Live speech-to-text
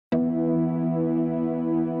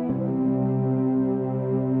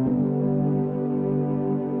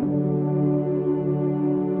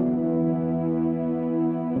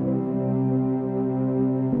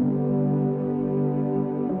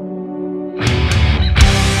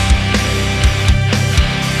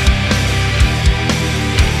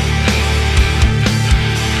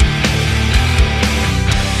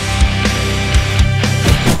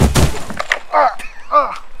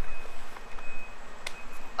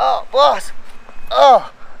boss.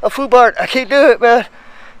 Oh, a foobar. I can't do it, man.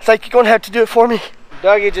 It's like you're gonna have to do it for me.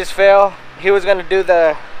 Dougie just fell. He was gonna do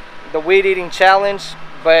the weed eating challenge,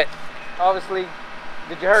 but obviously,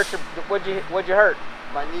 did you hurt your, what'd you hurt?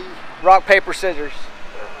 My knee. Rock, paper, scissors.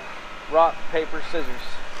 Rock, paper, scissors.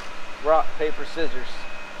 Rock, paper, scissors.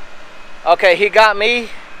 Okay, he got me,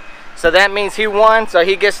 so that means he won, so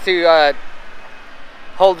he gets to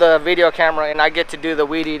hold the video camera and I get to do the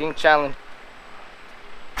weed eating challenge.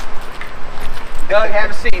 Doug,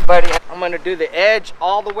 have a seat, buddy. I'm gonna do the edge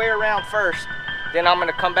all the way around first. Then I'm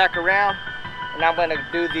gonna come back around and I'm gonna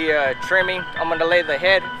do the trimming. I'm gonna lay the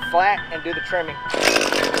head flat and do the trimming.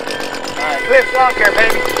 All right, Eclipse Lawn Care,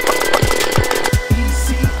 baby.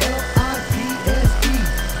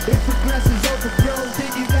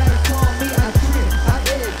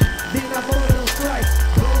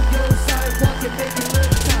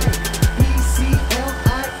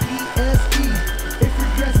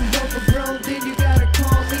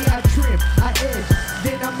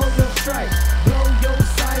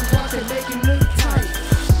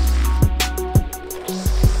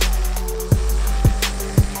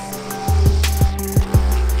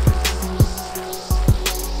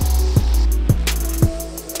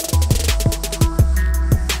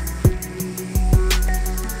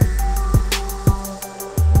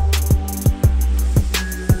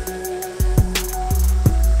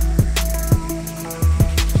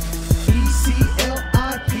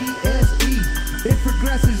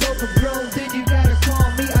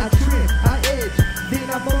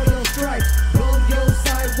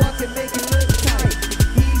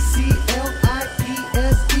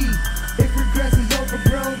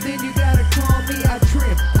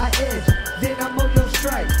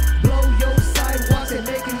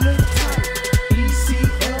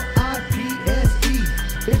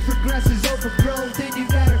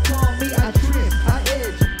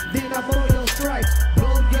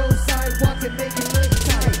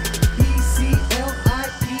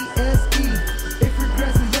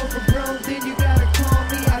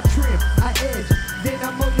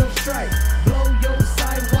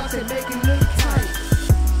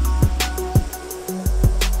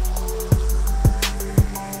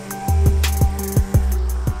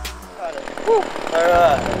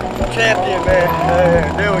 Champion,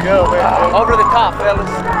 man. There we go, man. Over the top, fellas.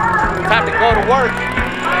 Time to go to work.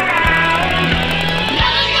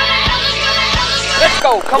 Let's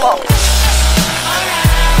go, come on.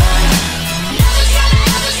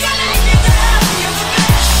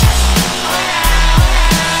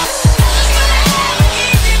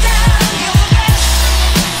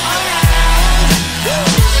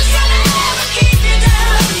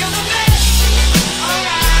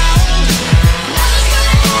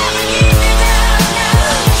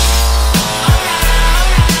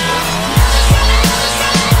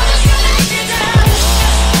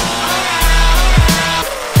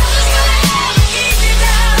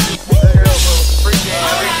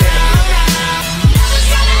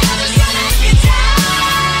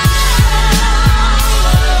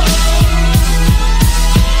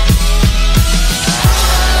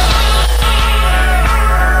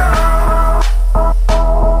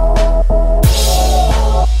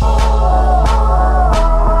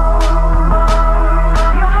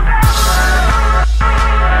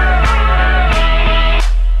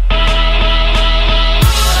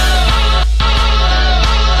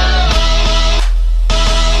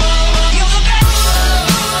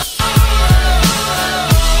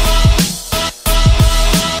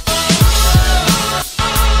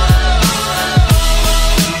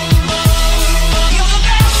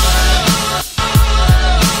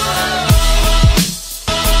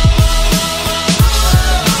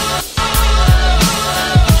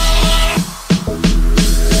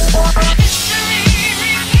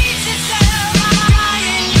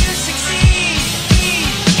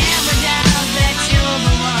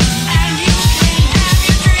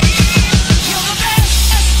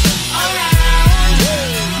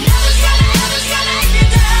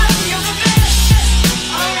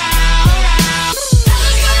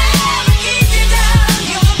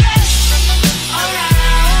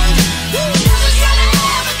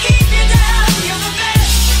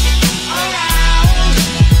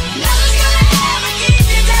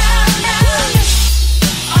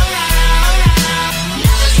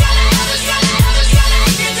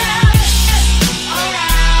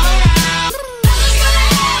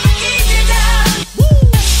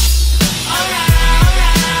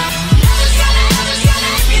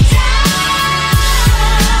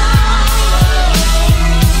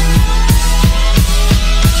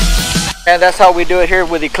 And that's how we do it here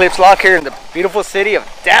with Eclipse Lawn Care in the beautiful city of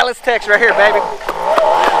Dallas, Texas, right here, baby.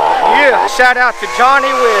 Yeah, shout out to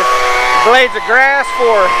Johnny with Blades of Grass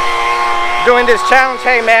for doing this challenge.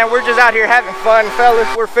 Hey man, we're just out here having fun, fellas.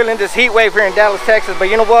 We're feeling this heat wave here in Dallas, Texas, but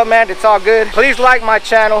you know what, man, it's all good. Please like my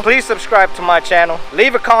channel, please subscribe to my channel,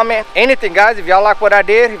 leave a comment, anything, guys. If y'all like what I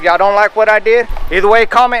did, if y'all don't like what I did, either way,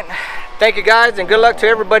 comment. Thank you guys, and good luck to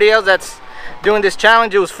everybody else that's doing this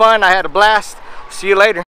challenge. It was fun, I had a blast. See you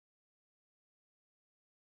later.